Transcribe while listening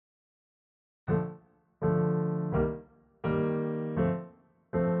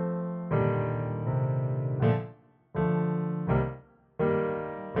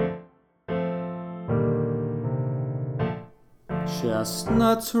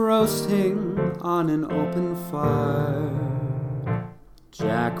Chestnuts roasting on an open fire,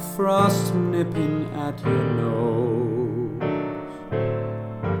 Jack Frost nipping at your nose,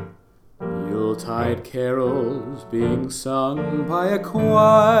 Yuletide carols being sung by a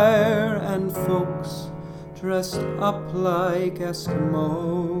choir, and folks dressed up like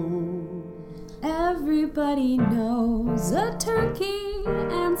Eskimos. Everybody knows a turkey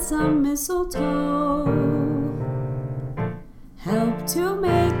and some mistletoe help to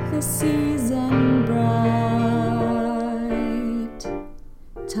make the season bright.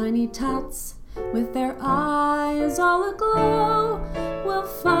 Tiny tots with their eyes all aglow will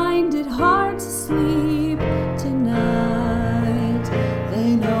find it hard to sleep tonight.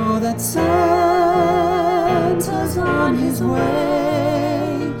 They know that Santa's on his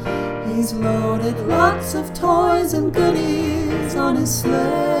way. He's loaded lots of toys and goodies on his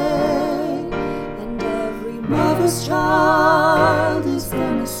sleigh, and every mother's child is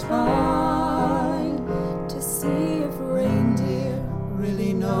gonna spy to see if reindeer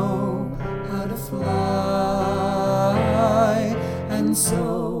really know how to fly. And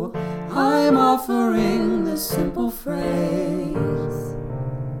so I'm offering this simple phrase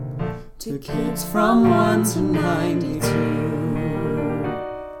to kids from 1 to 92.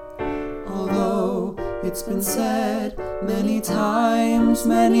 Although it's been said many times,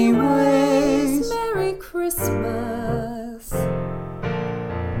 many ways, Merry Christmas.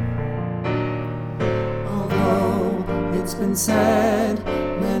 Although it's been said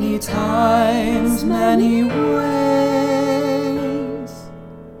many times, many ways,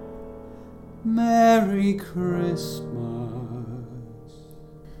 Merry Christmas.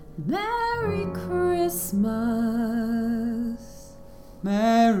 Merry Christmas.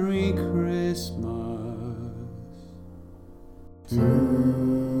 Merry Christmas to